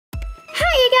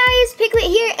guys, Piglet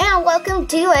here, and welcome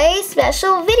to a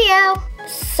special video.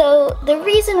 So the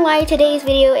reason why today's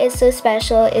video is so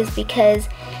special is because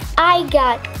I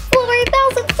got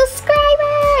 4,000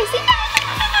 subscribers!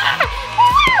 Yeah!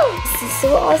 Woo! This is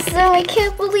so awesome! I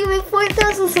can't believe it!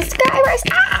 4,000 subscribers!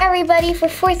 Everybody, for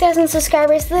 4,000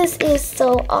 subscribers, this is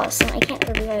so awesome! I can't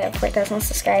believe I got 4,000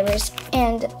 subscribers,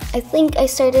 and I think I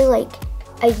started like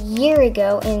a year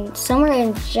ago, somewhere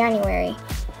in January.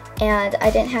 And I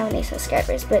didn't have any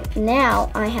subscribers, but now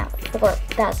I have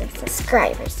 4,000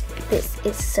 subscribers. This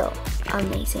is so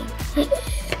amazing.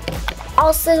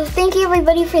 Also, thank you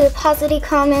everybody for the positive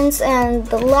comments and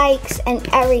the likes and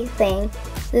everything.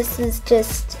 This is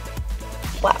just,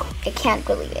 wow, I can't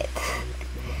believe it.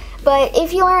 But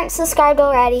if you aren't subscribed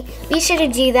already, be sure to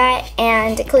do that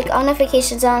and click on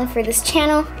notifications on for this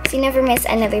channel so you never miss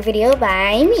another video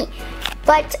by me.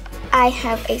 But I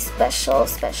have a special,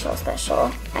 I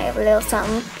have a little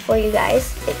something for you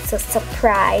guys. It's a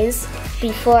surprise.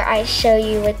 Before I show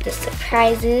you what the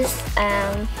surprise is,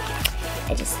 I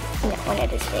just wanted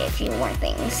to say a few more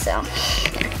things, so.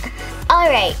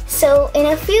 Alright, so in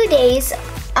a few days,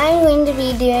 I'm going to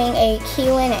be doing a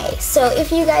Q&A. So if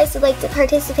you guys would like to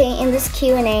participate in this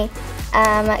Q&A,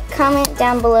 comment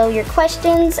down below your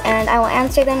questions and I will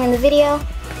answer them in the video.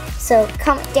 So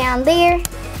comment down there.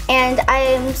 And I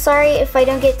am sorry if I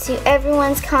don't get to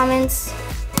everyone's comments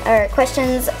or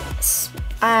questions.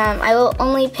 I will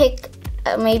only pick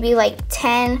maybe like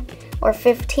 10 or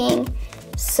 15.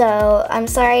 So I'm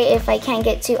sorry if I can't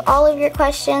get to all of your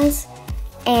questions.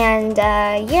 And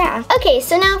yeah. Okay,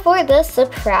 so now for the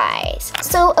surprise.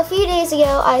 So a few days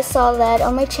ago, I saw that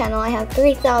on my channel I have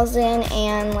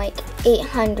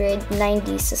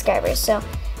 3,890 subscribers. So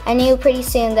I knew pretty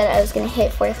soon that I was gonna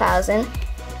hit 4,000.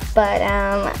 But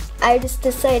I just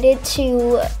decided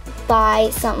to buy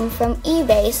something from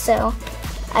eBay. So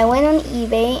I went on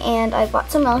eBay and I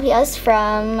bought some LPS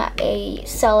from a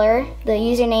seller. The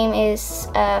username is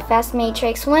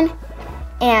FastMatrix1,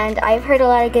 and I've heard a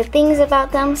lot of good things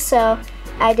about them, so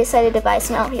I decided to buy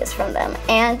some LPS from them.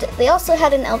 And they also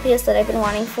had an LPS that I've been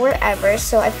wanting forever,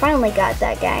 so I finally got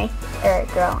that guy, or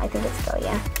girl, I think it's girl,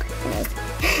 yeah. Anyways.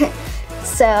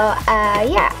 So,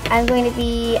 yeah, I'm going to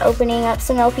be opening up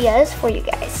some LPS for you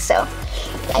guys, so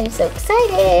I'm so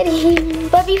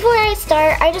excited. But before I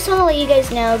start, I just want to let you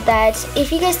guys know that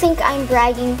if you guys think I'm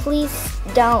bragging, please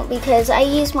don't, because I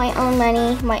use my own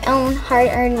money, my own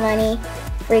hard-earned money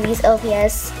for these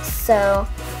LPS. So,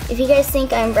 if you guys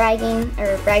think I'm bragging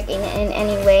in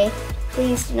any way,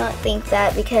 please do not think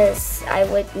that, because I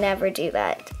would never do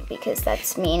that, because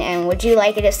that's mean, and would you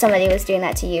like it if somebody was doing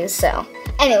that to you? So,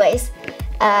 anyways,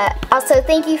 also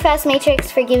thank you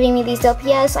FastMatrix for giving me these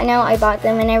LPS. I know I bought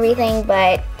them and everything,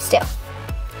 but still.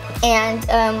 And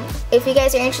if you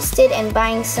guys are interested in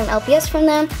buying some LPS from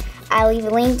them, I'll leave a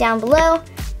link down below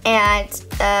and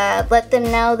let them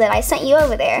know that I sent you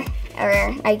over there,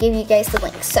 or I give you guys the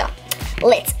link. So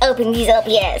let's open these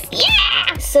LPS. Yeah!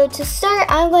 So to start,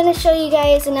 I'm going to show you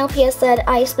guys an LPS that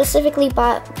I specifically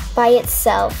bought by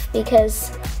itself,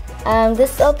 because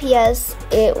this LPS,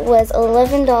 it was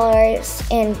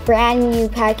 $11 in brand new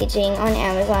packaging on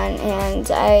Amazon, and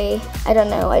I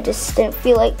don't know, I just didn't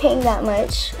feel like paying that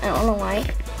much. I don't know why,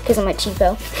 because I'm a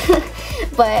cheapo.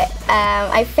 But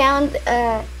I found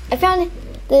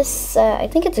this, I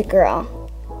think it's a girl.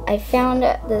 I found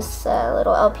this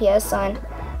little LPS on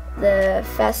the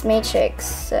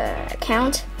FastMatrix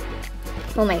account.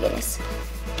 Oh my goodness.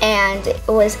 And it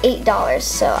was $8,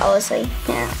 so I was like,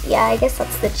 yeah, I guess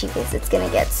that's the cheapest it's gonna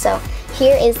get. So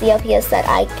here is the LPS that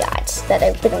I got, that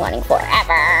I've been wanting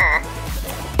forever.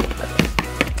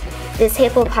 This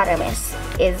hippopotamus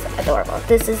is adorable.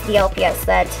 This is the LPS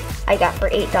that I got for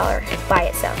 $8 by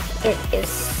itself. It is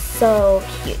so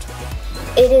cute.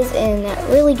 It is in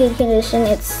really good condition.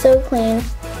 It's so clean.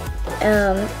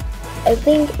 I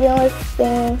think the only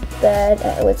thing that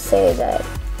I would say that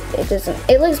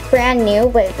it looks brand new,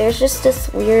 but there's just this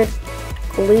weird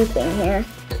glue thing here.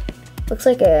 Looks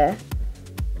like I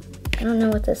don't know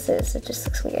what this is. It just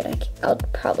looks weird. I'll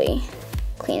probably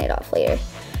clean it off later.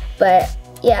 But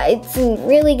yeah, it's in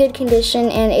really good condition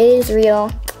and it is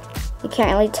real. You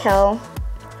can't really tell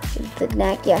the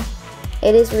neck. Yeah,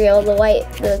 it is real.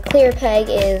 The clear peg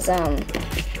is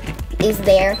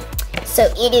there, so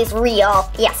it is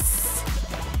real. Yes,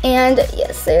 and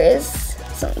yes, there is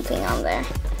something on there.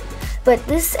 But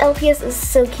this LPS is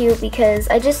so cute because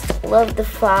I just love the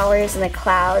flowers and the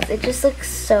clouds. It just looks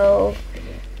so,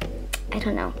 I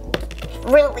don't know,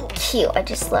 really cute. I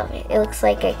just love it. It looks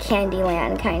like a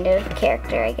Candyland kind of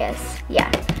character, I guess. Yeah.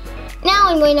 Now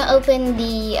I'm going to open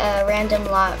the random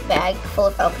lot bag full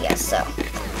of LPS. So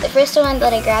The first one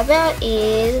that I grab out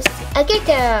is a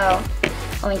gecko.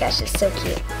 Oh my gosh, it's so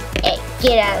cute. Hey,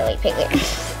 get out of the way, Piglet.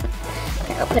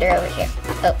 Here, I'll put her over here.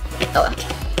 Oh well.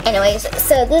 Anyways,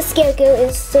 so this gecko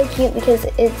is so cute because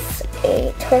it's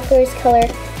a turquoise color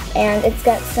and it's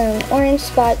got some orange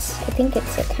spots. I think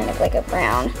it's kind of like a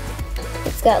brown.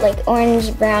 It's got like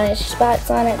orange brownish spots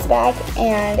on its back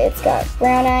and it's got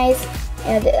brown eyes.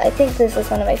 And I think this is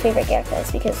one of my favorite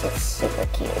geckos because it's super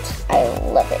cute. I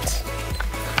love it.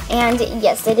 And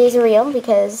yes, it is real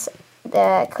because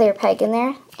the clear peg in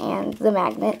there and the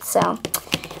magnet, so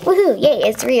woohoo, yay,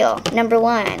 it's real. Number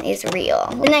 1 is real.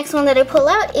 The next one that I pull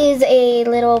out is a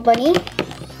little bunny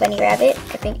rabbit.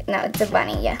 I think, no, it's a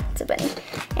bunny, yeah, it's a bunny.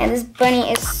 And this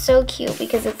bunny is so cute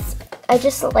because I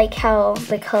just like how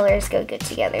the colors go good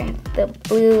together. The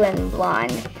blue and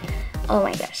blonde. Oh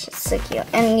my gosh, it's so cute.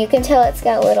 And you can tell it's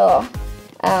got a little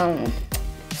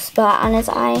spot on its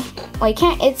eye. Well,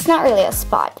 it's not really a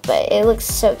spot, but it looks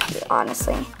so cute,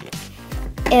 honestly.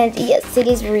 And yes, it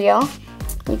is real.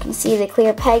 You can see the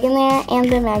clear peg in there and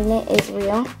the magnet is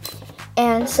real.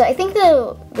 And so I think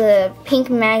the pink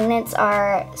magnets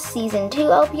are season 2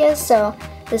 LPS, so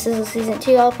this is a season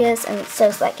 2 LPS and so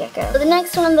is that gecko. So the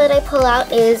next one that I pull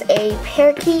out is a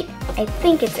parakeet. I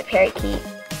think it's a parakeet.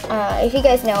 If you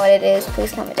guys know what it is,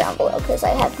 please comment down below because I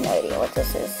have no idea what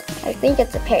this is. I think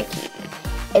it's a parakeet.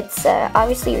 It's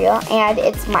obviously real and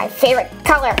it's my favorite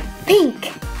color,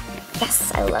 pink.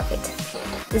 Yes, I love it.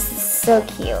 This is so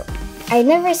cute. I've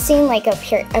never seen like a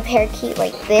parakeet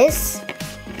like this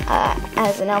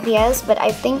as an LPS, but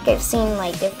I think I've seen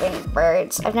like different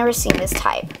birds. I've never seen this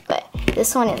type, but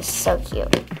this one is so cute.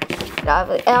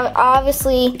 It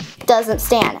obviously doesn't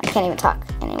stand. I can't even talk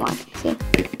anymore. See?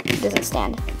 It doesn't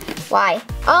stand. Why?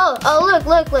 Oh,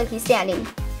 look, he's standing.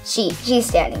 She's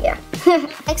standing, yeah.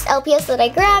 Next LPS that I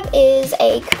grab is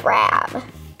a crab.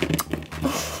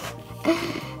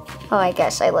 Oh my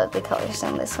gosh, I love the colors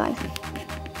on this one.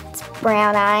 It's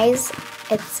brown eyes,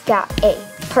 it's got a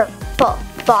purple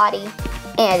body,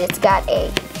 and it's got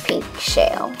a pink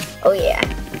shell. Oh yeah,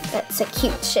 that's a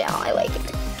cute shell, I like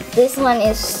it. This one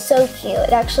is so cute.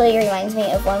 It actually reminds me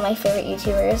of one of my favorite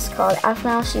YouTubers called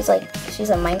Afnal. She's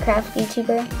a Minecraft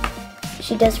YouTuber.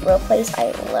 She does roleplays.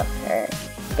 I love her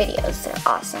videos, they're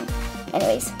awesome.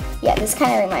 Anyways, yeah, this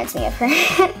kind of reminds me of her.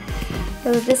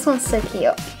 This one's so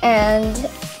cute. And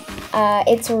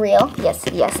it's real. Yes,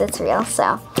 it's real.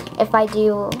 So if I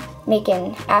do make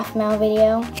an Afmal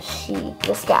video,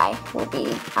 this guy will be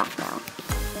Afmal.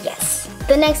 Yes.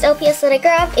 The next LPS that I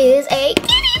grab is a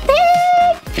guinea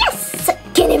pig. Yes,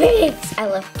 guinea pigs. I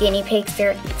love guinea pigs.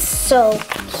 They're so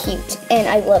cute, and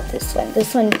I love this one.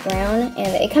 This one's brown, and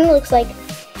it kind of looks like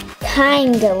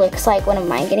one of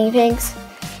my guinea pigs,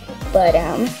 but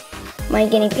my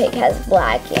guinea pig has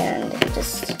black and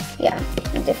just, yeah,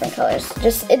 different colors.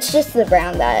 It's just the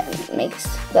brown that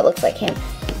looks like him.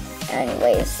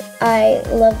 Anyways, I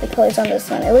love the colors on this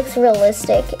one. It looks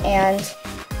realistic, and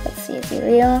let's see, is he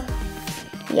real?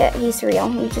 Yeah, he's real.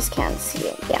 You just can't see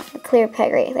it. Yeah, the clear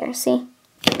peg right there. See?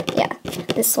 Yeah,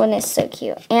 this one is so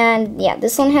cute. And yeah,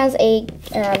 this one has a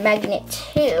magnet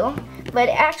too. But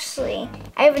actually,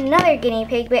 I have another guinea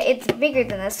pig, but it's bigger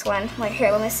than this one. Right here,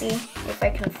 let me see if I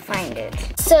can find it.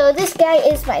 So this guy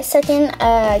is my second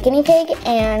guinea pig,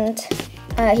 and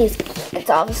it's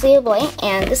obviously a boy,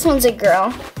 and this one's a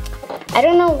girl. I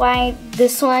don't know why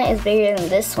this one is bigger than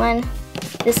this one.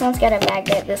 This one's got a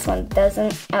magnet, this one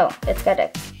doesn't. Oh, it's got a,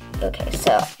 okay,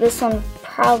 so this one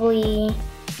probably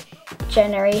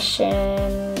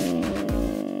generation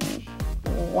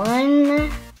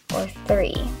 1 or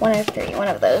 3. 1 or 3, one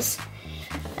of those.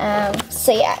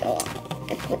 So yeah,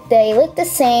 they look the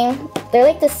same. They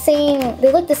look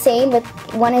the same, but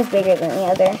one is bigger than the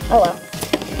other. Oh well.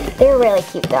 They're really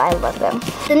cute though, I love them.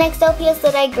 The next LPS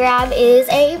that I grab is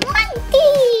a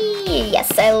monkey!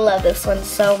 Yes, I love this one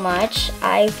so much.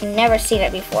 I've never seen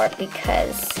it before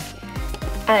because,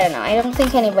 I don't know, I don't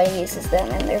think anybody uses them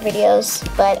in their videos,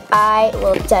 but I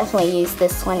will definitely use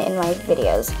this one in my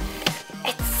videos.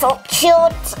 It's so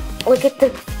cute! Look at the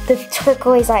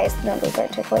turquoise eyes. No, those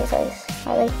aren't turquoise eyes.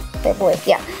 Are they? They're blue,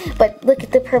 yeah. But look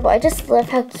at the purple. I just love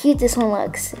how cute this one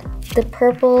looks. The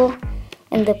purple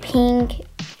and the pink.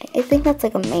 I think that's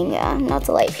like a manga, not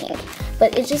a light pink.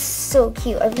 But it's just so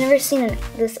cute. I've never seen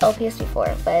this LPS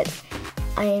before, but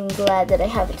I am glad that I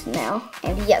have it now.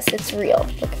 And yes, it's real.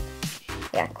 Look.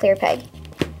 Yeah, clear peg.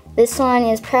 This one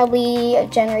is probably a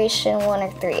generation 1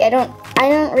 or 3. I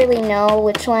don't really know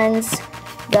which ones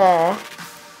the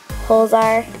holes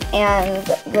are and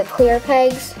the clear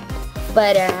pegs,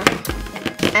 but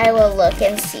I will look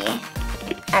and see.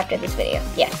 after this video.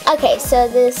 Yeah. Okay, so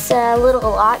this little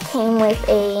lot came with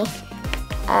a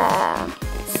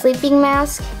sleeping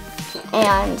mask,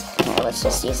 and here, let's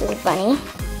just use this bunny.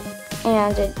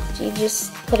 And you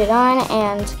just put it on,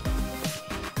 and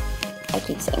I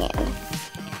keep saying it. And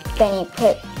then you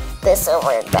put this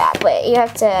over that, but you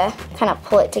have to kind of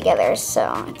pull it together,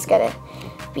 so it's gotta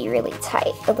be really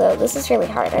tight. Although this is really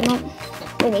hard. I don't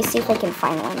really see if I can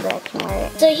find one that can wear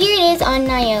it. So here it is on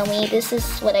Naomi. This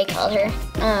is what I called her.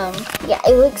 Yeah,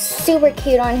 it looks super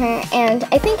cute on her, and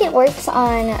I think it works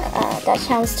on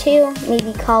Dachshunds too,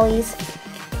 maybe Collies.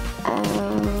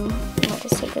 I'll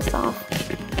just take this off.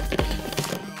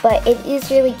 But it is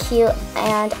really cute,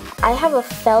 and I have a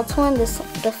felt one.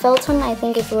 The felt one I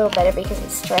think is a little better because it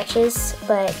stretches,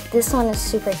 but this one is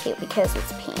super cute because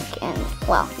it's pink, and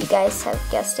well, you guys have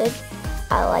guessed it,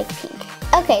 I like pink.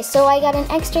 Okay, so I got an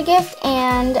extra gift,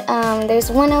 and there's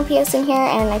one LPS in here,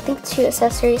 and I think 2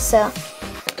 accessories, so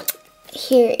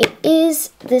here it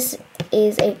is. This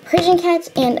is a Persian cat,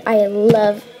 and I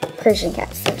love Persian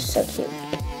cats. They're so cute.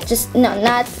 Just, no,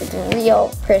 not the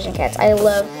real Persian cats. I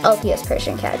love LPS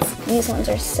Persian cats. These ones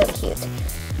are so cute.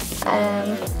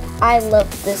 I love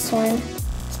this one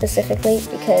specifically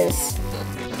because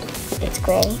it's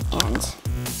gray, and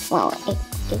well, it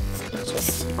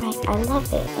just, I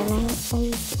love it, and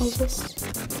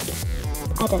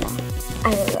I don't know, I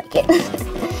really like it.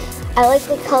 I like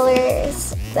the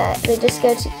colors, that they just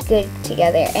go good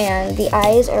together, and the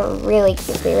eyes are really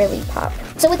cute, they really pop.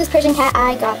 So with this Persian cat,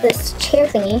 I got this chair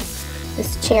thingy,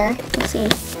 this chair, let's see,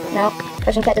 no,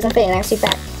 Persian cat doesn't fit in there, it's too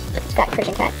fat,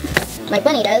 Persian cat. My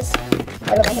bunny does.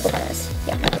 What about my hippopotamus?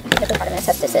 Yeah, my hippopotamus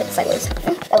has to sit sideways.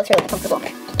 That looks really uncomfortable.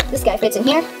 This guy fits in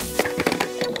here.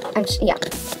 Yeah,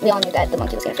 we all knew that the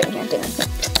monkey was gonna fit in here, didn't we?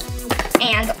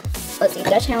 And let's see,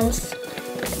 Dachshunds,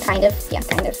 kind of, yeah,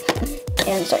 kind of.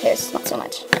 And short hairs, not so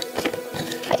much.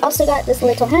 I also got this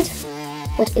little hat,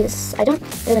 which is, I don't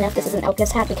really know if this is an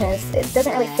LPS hat because it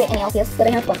doesn't really fit any LPS that I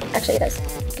have. Well, actually it does.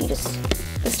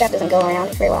 The strap doesn't go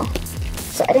around very well.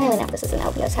 So I don't really know if this is an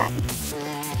LPS hat.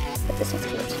 But this one's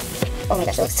cute. Oh my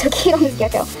gosh, it looks so cute on this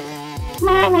gecko.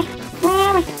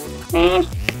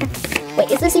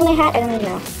 Wait, is this even a hat? I don't even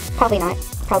know. Probably not.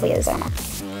 Probably is, I don't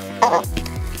know.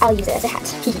 I'll use it as a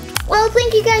hat. Well,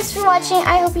 thank you guys for watching.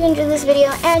 I hope you enjoyed this video.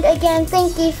 And again,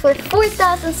 thank you for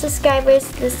 4,000 subscribers.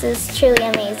 This is truly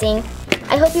amazing.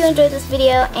 I hope you enjoyed this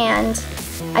video, and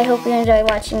I hope you enjoy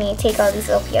watching me take all these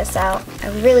LPS out.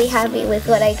 I'm really happy with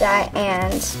what I got,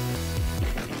 and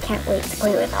can't wait to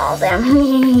play with all of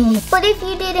them. But if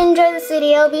you did enjoy this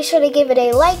video, be sure to give it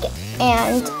a like,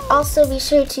 and also be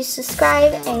sure to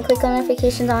subscribe and click on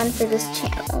notifications on for this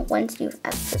channel once you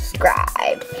have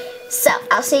subscribed. So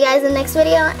I'll see you guys in the next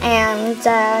video, and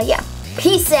yeah,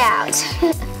 peace out.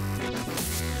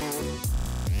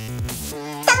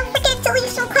 Don't forget to leave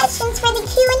some questions for the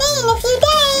Q&A in a few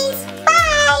days. Bye.